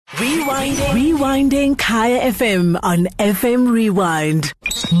Rewinding Kaya FM on FM Rewind.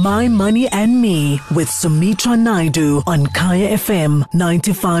 My Money and Me with Sumitra Naidu on Kaya FM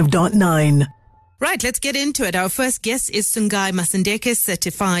 95.9. Right, let's get into it. Our first guest is Sungai Masindeke,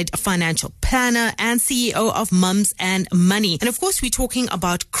 certified financial planner and CEO of Mums and Money. And of course, we're talking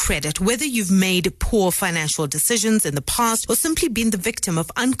about credit, whether you've made poor financial decisions in the past or simply been the victim of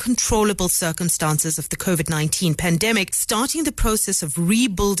uncontrollable circumstances of the COVID-19 pandemic. Starting the process of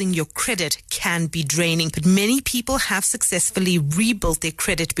rebuilding your credit can be draining, but many people have successfully rebuilt their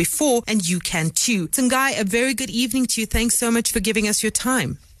credit before, and you can too. Sungai, a very good evening to you. Thanks so much for giving us your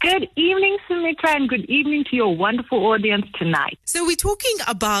time. Good evening, Sumitra, and good evening to your wonderful audience tonight. So we're talking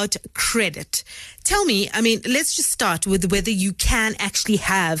about credit. Tell me, let's just start with whether you can actually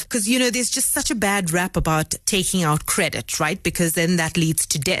have, because, there's just such a bad rap about taking out credit, right? Because then that leads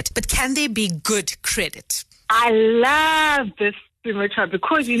to debt. But can there be good credit? I love this, Sumitra,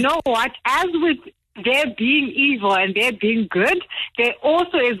 because you know what? As with there being evil and there being good, there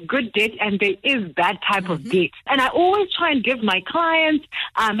also is good debt and there is bad type of debt. And I always try and give my clients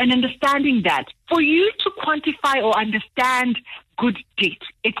an understanding that for you to quantify or understand good debt,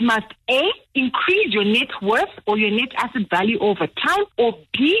 it must A, increase your net worth or your net asset value over time, or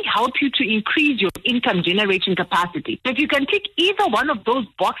B, help you to increase your income generation capacity. So if you can tick either one of those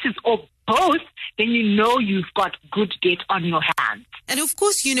boxes or both, then you know you've got good debt on your hands. And of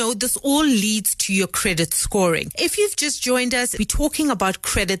course, this all leads to your credit scoring. If you've just joined us, we're talking about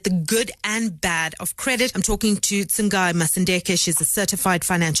credit, the good and bad of credit. I'm talking to Sungai Masindeke. She's a certified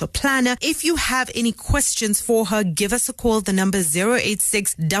financial planner. If you have any questions for her, give us a call. The number is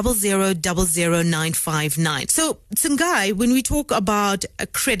 086 00 959. So, Sungai, when we talk about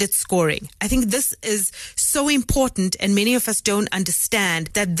credit scoring, I think this is so important, and many of us don't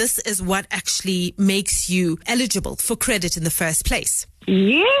understand that this is what actually makes you eligible for credit in the first place.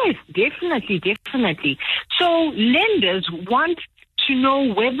 Yes, definitely. So lenders want to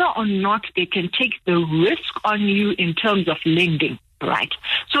know whether or not they can take the risk on you in terms of lending, right?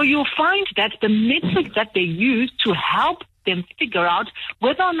 So you'll find that the metrics that they use to help them figure out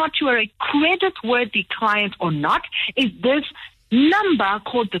whether or not you are a credit-worthy client or not is this number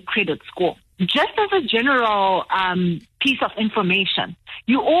called the credit score. Just as a general piece of information,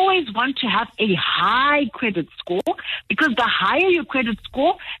 you always want to have a high credit score, because the higher your credit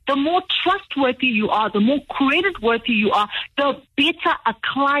score, the more trustworthy you are, the more credit worthy you are, the better a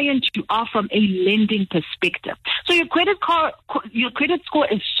client you are from a lending perspective. So your credit score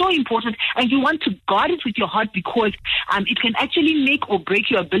is so important, and you want to guard it with your heart, because it can actually make or break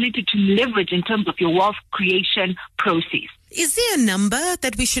your ability to leverage in terms of your wealth creation process. Is there a number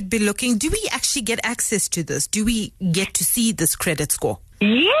that we should be looking? Do we actually get access to this? Do we get to see this credit score?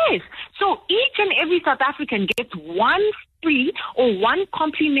 Yes. So each and every South African gets one free or one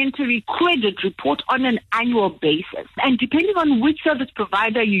complimentary credit report on an annual basis. And depending on which service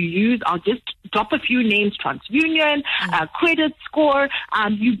provider you use, I'll just drop a few names: TransUnion, Credit Score.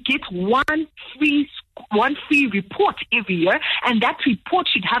 You get one free report every year, and that report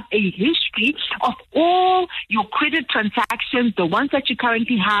should have a history of all your credit transactions, the ones that you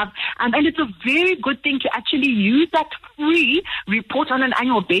currently have, and it's a very good thing to actually use that free report on an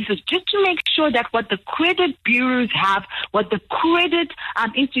annual basis, just to make sure that what the credit bureaus have, what the credit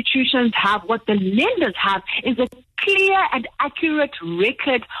institutions have, what the lenders have is a clear and accurate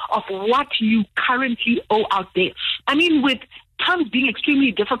record of what you currently owe out there. With times being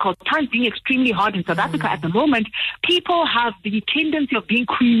extremely difficult, times being extremely hard in South Africa at the moment, people have the tendency of being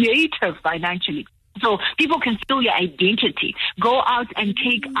creative financially. So people can steal your identity, go out and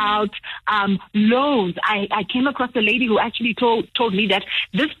take out loans. I came across a lady who actually told me that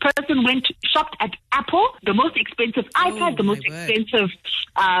this person shopped at Apple, the most expensive iPad, the most expensive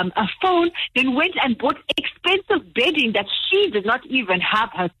a phone, then went and bought expensive bedding that she did not even have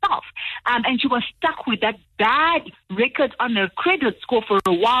herself. And she was stuck with that bad record on her credit score for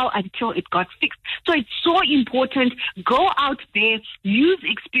a while until it got fixed. So it's so important. Go out there, use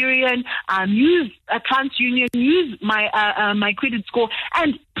Experian, use TransUnion, use my credit score,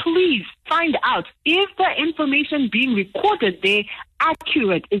 and please find out, is the information being recorded there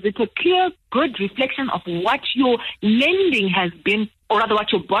accurate? Is it a clear, good reflection of what your lending has been, or rather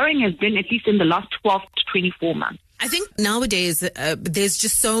what your borrowing has been, at least in the last 12 to 24 months? I think nowadays there's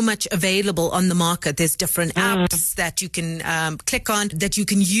just so much available on the market. There's different apps that you can click on, that you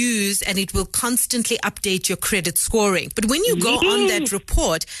can use, and it will constantly update your credit scoring. But when you go on that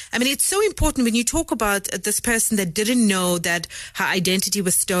report, I mean, it's so important when you talk about this person that didn't know that her identity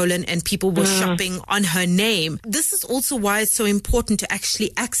was stolen and people were shopping on her name. This is also why it's so important to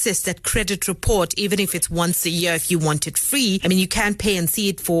actually access that credit report, even if it's once a year if you want it free. I mean, you can pay and see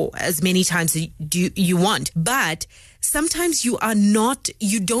it for as many times as you want. But sometimes you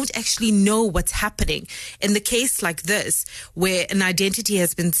don't actually know what's happening. In the case like this, where an identity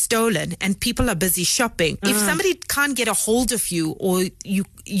has been stolen and people are busy shopping, if somebody can't get a hold of you or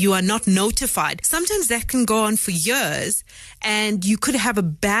you are not notified, sometimes that can go on for years and you could have a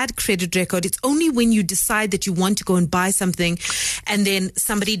bad credit record. It's only when you decide that you want to go and buy something and then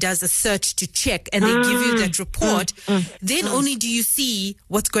somebody does a search to check and they give you that report, then only do you see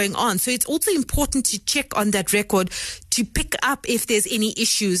what's going on. So it's also important to check on that record to pick up if there's any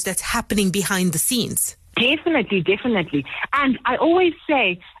issues that's happening behind the scenes. Definitely. And I always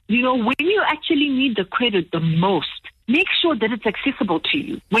say, when you actually need the credit the most, make sure that it's accessible to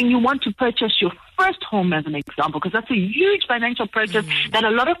you. When you want to purchase your first home, as an example, because that's a huge financial purchase that a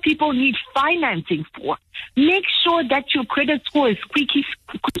lot of people need financing for. Make sure that your credit score is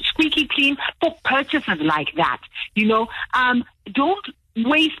squeaky clean for purchases like that. Don't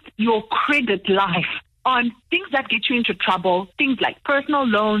waste your credit life on things that get you into trouble, things like personal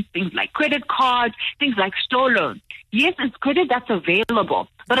loans, things like credit cards, things like store loans. Yes, it's credit that's available,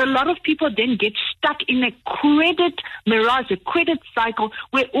 but a lot of people then get stuck in a credit mirage, a credit cycle,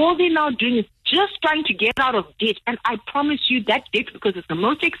 where all they're now doing is just trying to get out of debt. And I promise you that debt, because it's the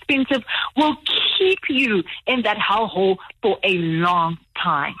most expensive, will keep you in that hellhole for a long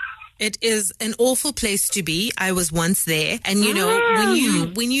time. It is an awful place to be. I was once there. And,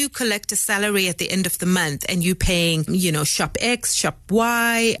 when you collect a salary at the end of the month and you're paying, shop X, shop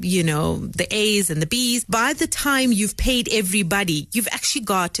Y, the A's and the B's, by the time you've paid everybody, you've actually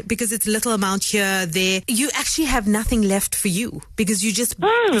got, because it's a little amount here, there, you actually have nothing left for you because you're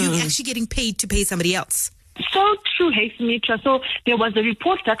actually getting paid to pay somebody else. So true, hey, Sumitra. So there was a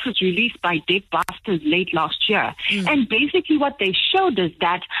report that was released by Debtbusters late last year. And basically what they showed is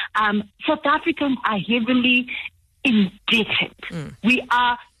that South Africans are heavily indebted. We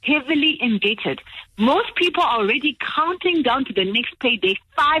are heavily indebted. Most people are already counting down to the next payday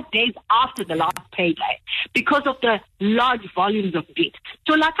 5 days after the last payday because of the large volumes of debt.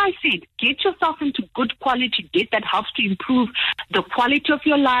 So like I said, get yourself into good quality debt that helps to improve the quality of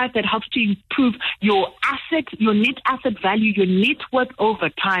your life, that helps to improve your net asset value, your net worth over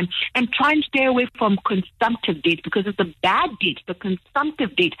time, and try and stay away from consumptive debt, because it's the bad debt, the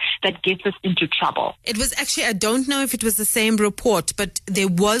consumptive debt, that gets us into trouble. It was actually, I don't know if it was the same report, but there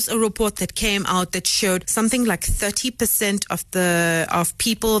was a report that came out that showed something like 30% of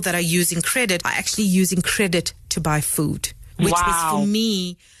people that are using credit are actually using credit to buy food, which was for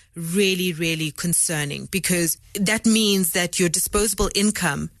me really, really concerning, because that means that your disposable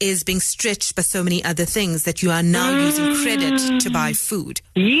income is being stretched by so many other things that you are now using credit to buy food.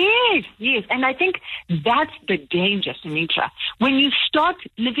 Yes. And I think that's the danger, Sumitra. When you start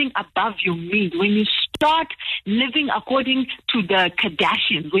living above your means, when you start living according to the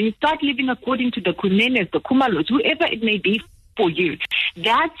Kardashians, when you start living according to the Kunenes, the Kumalos, whoever it may be for you,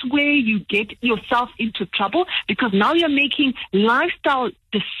 that's where you get yourself into trouble, because now you're making lifestyle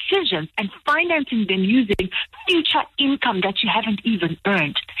decisions and financing them using future income that you haven't even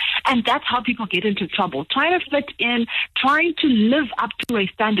earned. And that's how people get into trouble. Trying to fit in, trying to live up to a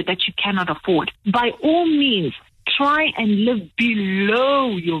standard that you cannot afford. By all means, try and live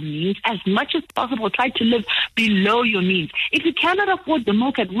below your means as much as possible. Try to live below your means. If you cannot afford the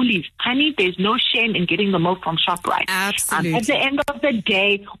milk at Woolies, honey, there's no shame in getting the milk from ShopRite. Absolutely. At the end of the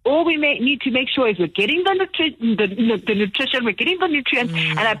day, all we need to make sure is we're getting the nutrition, we're getting the nutrients,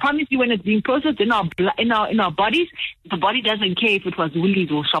 and I promise you, when it's being processed in our bodies, the body doesn't care if it was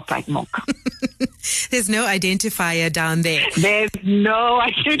Woolies or ShopRite milk. There's no identifier down there. There's no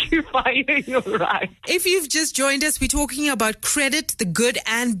identifier, you're right. If you've just joined us, we're talking about credit, the good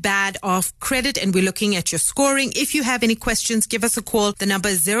and bad of credit, and we're looking at your scoring. If you have any questions, give us a call. The number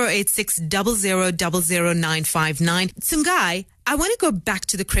is 086 00 00959. Tsungai, I want to go back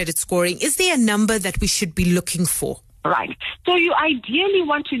to the credit scoring. Is there a number that we should be looking for? Right. So you ideally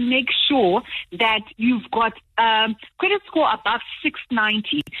want to make sure that you've got credit score above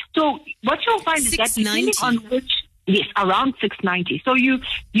 690. So what you'll find is that depending on which Yes, around 690. So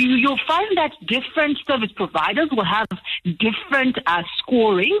you'll find that different service providers will have different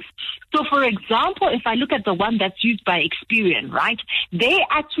scorings. So, for example, if I look at the one that's used by Experian, right, they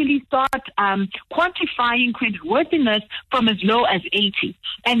actually start quantifying creditworthiness from as low as 80,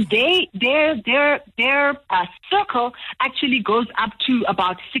 and their circle actually goes up to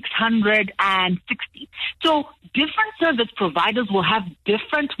about 660. So, different service providers will have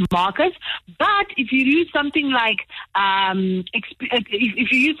different markers, but if you use something like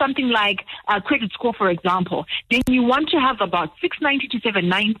credit score, for example, then you want to have about 690 to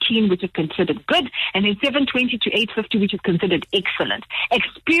 719, which is considered good, and then 720 to 850, which is considered excellent.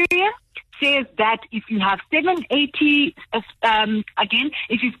 Experience says that if you have 780, again,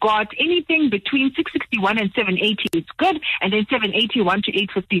 if you've got anything between 661 and 780, it's good, and then 781 to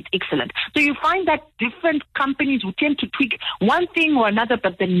 850 is excellent. So you find that different companies will tend to tweak one thing or another,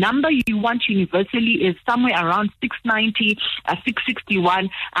 but the number you want universally is somewhere around 690, 661,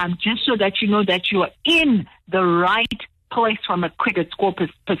 just so that you know that you are in the right place from a credit score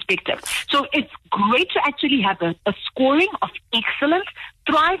perspective. So it's great to actually have a scoring of excellent,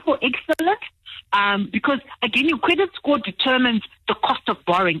 try for excellent, because again, your credit score determines the cost of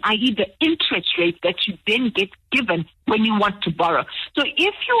borrowing, i.e. the interest rate that you then get given when you want to borrow. So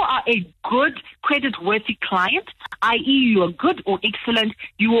if you are a good credit-worthy client, i.e. you are good or excellent,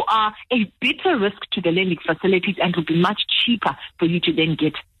 you are a better risk to the lending facilities and will be much cheaper for you to then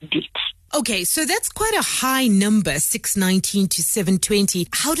get debt. Okay, so that's quite a high number, 619 to 720.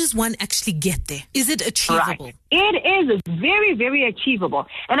 How does one actually get there? Is it achievable? Right. It is very, very achievable.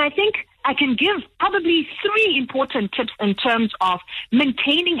 And I think I can give probably 3 important tips in terms of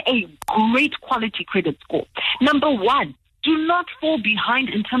maintaining a great quality credit score. Number 1, do not fall behind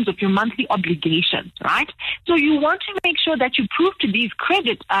in terms of your monthly obligations, right? So you want to make sure that you prove to these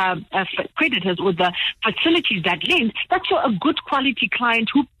creditors or the facilities that lend that you're a good quality client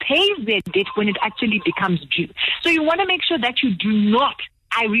who pays their debt when it actually becomes due. So you want to make sure that you do not,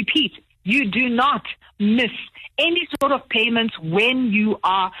 I repeat, you do not miss any sort of payments when you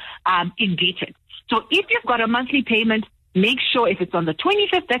are indebted. So if you've got a monthly payment, make sure if it's on the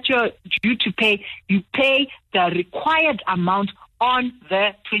 25th that you're due to pay, you pay the required amount on the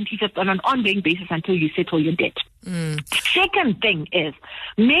 25th on an ongoing basis until you settle your debt. Second thing is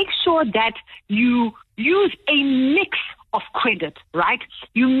make sure that you use a mix of credit, right?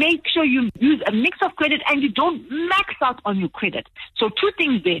 You make sure you use a mix of credit and you don't max out on your credit. So 2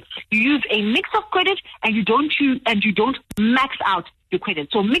 things there. You use a mix of credit and you don't max out your credit.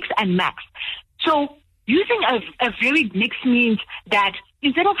 So mix and max. So using a very mix means that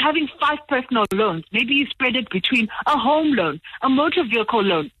instead of having 5 personal loans, maybe you spread it between a home loan, a motor vehicle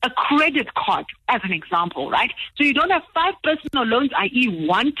loan, a credit card, as an example, right? So you don't have 5 personal loans, i.e.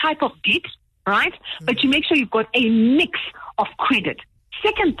 one type of debt, right? But you make sure you've got a mix of credit.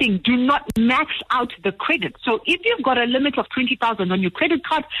 Second thing, do not max out the credit. So if you've got a limit of 20,000 on your credit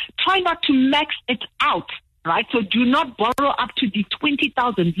card, try not to max it out. Right, so do not borrow up to the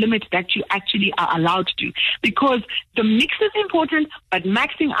 20,000 limit that you actually are allowed to, because the mix is important, but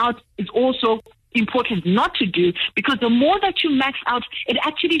maxing out is also important not to do, because the more that you max out, it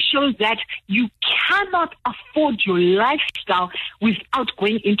actually shows that you cannot afford your lifestyle without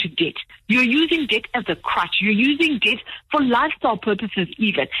going into debt. You're using debt as a crutch. You're using debt for lifestyle purposes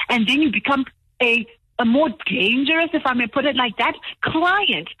even, and then you become a more dangerous, if I may put it like that,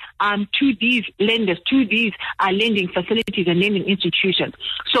 client to these lenders, to these lending facilities and lending institutions.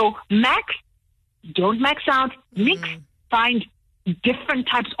 So max, don't max out, mix, find different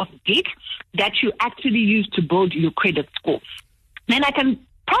types of debt that you actually use to build your credit score. Then I can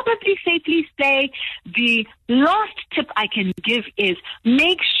probably safely say the last tip I can give is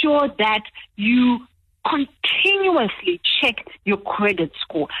make sure that you continuously check your credit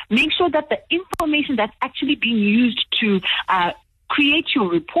score. Make sure that the information that's actually being used to create your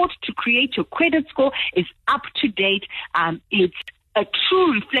report, to create your credit score is up to date. It's a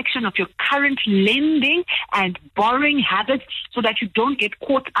true reflection of your current lending and borrowing habits so that you don't get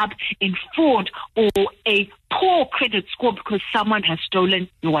caught up in fraud or a poor credit score because someone has stolen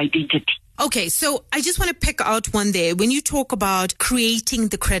your identity. Okay, so I just want to pick out one there. When you talk about creating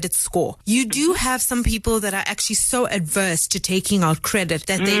the credit score, you do have some people that are actually so adverse to taking out credit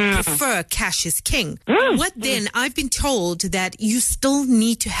that they prefer cash is king. What then? I've been told that you still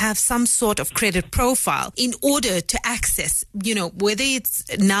need to have some sort of credit profile in order to access, whether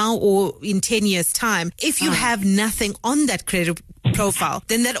it's now or in 10 years' time. If you have nothing on that credit profile,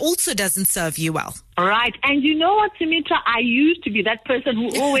 then that also doesn't serve you well. Right. And you know what, Sumitra? I used to be that person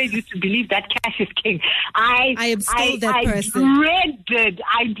who always used to believe that cash is king. I am still that person.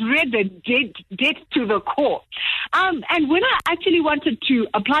 I dreaded debt to the core. And when I actually wanted to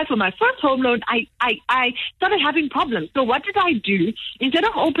apply for my first home loan, I started having problems. So what did I do? Instead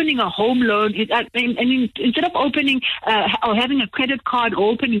of opening a home loan, instead of opening or having a credit card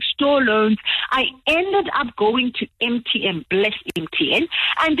or opening store loans, I ended up going to MTN, bless MTN,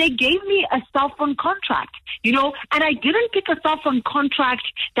 and they gave me a cell phone contract, and I didn't pick a cell phone contract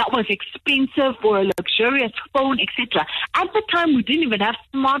that was expensive for a luxurious phone, etc. At the time, we didn't even have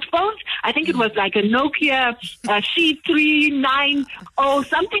smartphones. I think it was like a Nokia C390,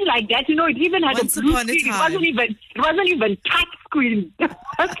 something like that. It even had Once a blue upon a screen. time. It wasn't even touch screen.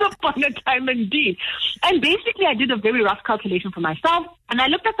 Once upon a time, indeed. And basically, I did a very rough calculation for myself, and I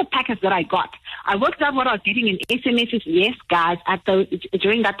looked at the package that I got. I worked out what I was getting in SMSs. Yes, guys,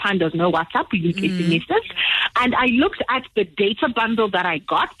 during that time, there was no WhatsApp. We used SMSs. And I looked at the data bundle that I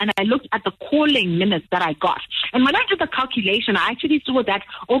got, and I looked at the calling minutes that I got. And when I did the calculation, I actually saw that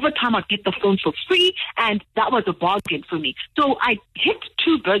over time I'd get the phone for free, and that was a bargain for me. So I hit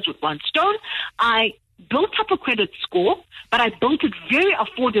two birds with one stone. I built up a credit score, but I built it very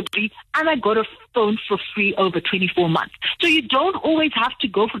affordably, and I got a phone for free over 24 months. So you don't always have to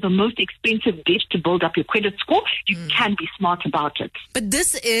go for the most expensive debt to build up your credit score. You can be smart about it. But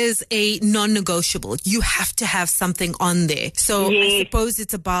this is a non-negotiable. You have to have something on there. So Yes. I suppose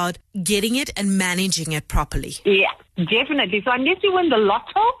it's about getting it and managing it properly. Yeah, definitely. So unless you win the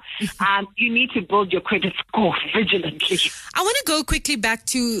lotto, you need to build your credit score vigilantly. I want to go quickly back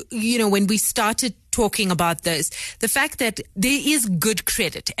to, when we started talking about this, the fact that there is good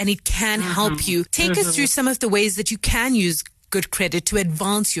credit and it can help you. Take us through some of the ways that you can use good credit to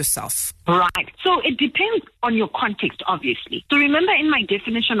advance yourself. Right. So it depends on your context, obviously. So remember in my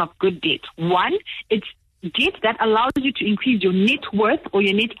definition of good debt, one, it's debt that allows you to increase your net worth or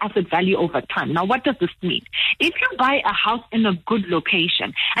your net asset value over time. Now, what does this mean? If you buy a house in a good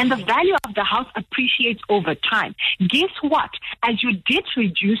location and the value of the house appreciates over time, guess what? As your debt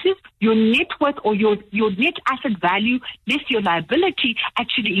reduces, your net worth or your net asset value, less your liability,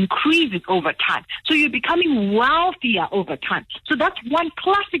 actually increases over time. So you're becoming wealthier over time. So that's one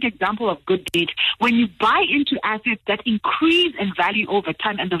classic example of good debt. When you buy into assets that increase in value over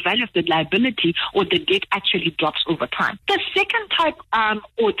time and the value of the liability or the debt actually drops over time. The second type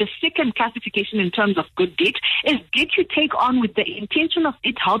or the second classification in terms of good debt is debt you take on with the intention of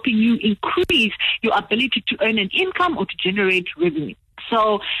it helping you increase your ability to earn an income or to generate revenue.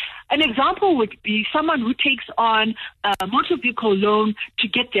 So an example would be someone who takes on a motor vehicle loan to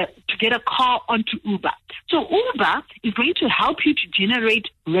get a car onto Uber. So Uber is going to help you to generate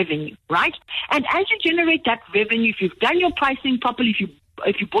revenue, right? And as you generate that revenue, if you've done your pricing properly,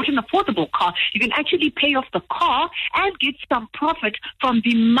 if you bought an affordable car, you can actually pay off the car and get some profit from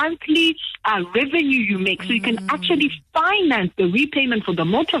the monthly revenue you make. So you can actually finance the repayment for the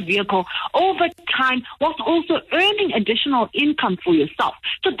motor vehicle over time whilst also earning additional income for yourself.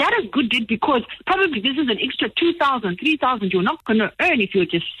 So that is good debt because probably this is an extra 2,000, 3,000 you're not going to earn if you're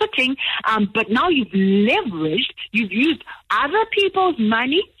just sitting. But now you've leveraged, you've used other people's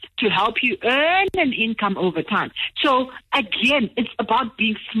money to help you earn an income over time. So again, it's about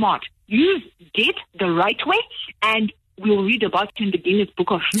being smart. Use debt the right way, and we'll read about it in the Guinness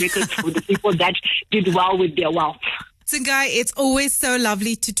Book of Records for the people that did well with their wealth. Tsungai, it's always so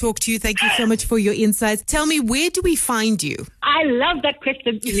lovely to talk to you. Thank you so much for your insights. Tell me, where do we find you? I love that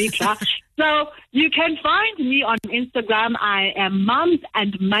question, Sunita. So you can find me on Instagram. I am Mums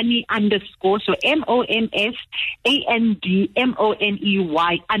and Money _. So MOMSANDMONEY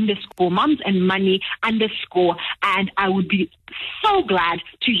 _ Mums and Money _. And I would be so glad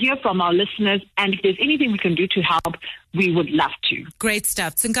to hear from our listeners. And if there's anything we can do to help, we would love to. Great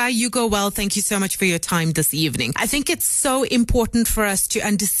stuff. Tsungai, you go well. Thank you so much for your time this evening. I think it's so important for us to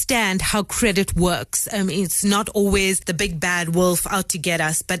understand how credit works. It's not always the big bad wolf out to get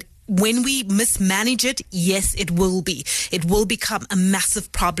us, but when we mismanage it, yes, it will be. It will become a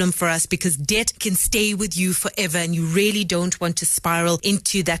massive problem for us because debt can stay with you forever and you really don't want to spiral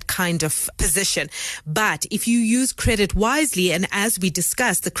into that kind of position. But if you use credit wisely, and as we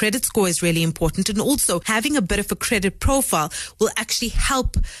discussed, the credit score is really important, and also having a bit of a credit profile will actually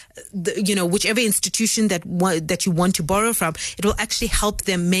help whichever institution that you want to borrow from, it will actually help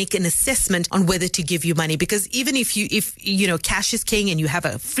them make an assessment on whether to give you money. Because even if cash is king and you have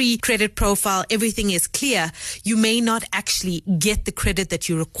a free credit profile, everything is clear, you may not actually get the credit that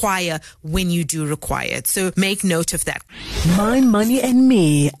you require when you do require it. So make note of that. My Money and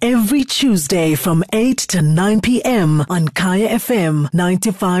Me, every Tuesday from 8 to 9 p.m. on Kaya FM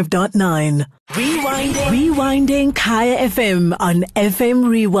 95.9. Rewinding Kaya FM on FM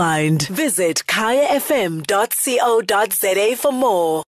Rewind. Visit kayafm.co.za for more.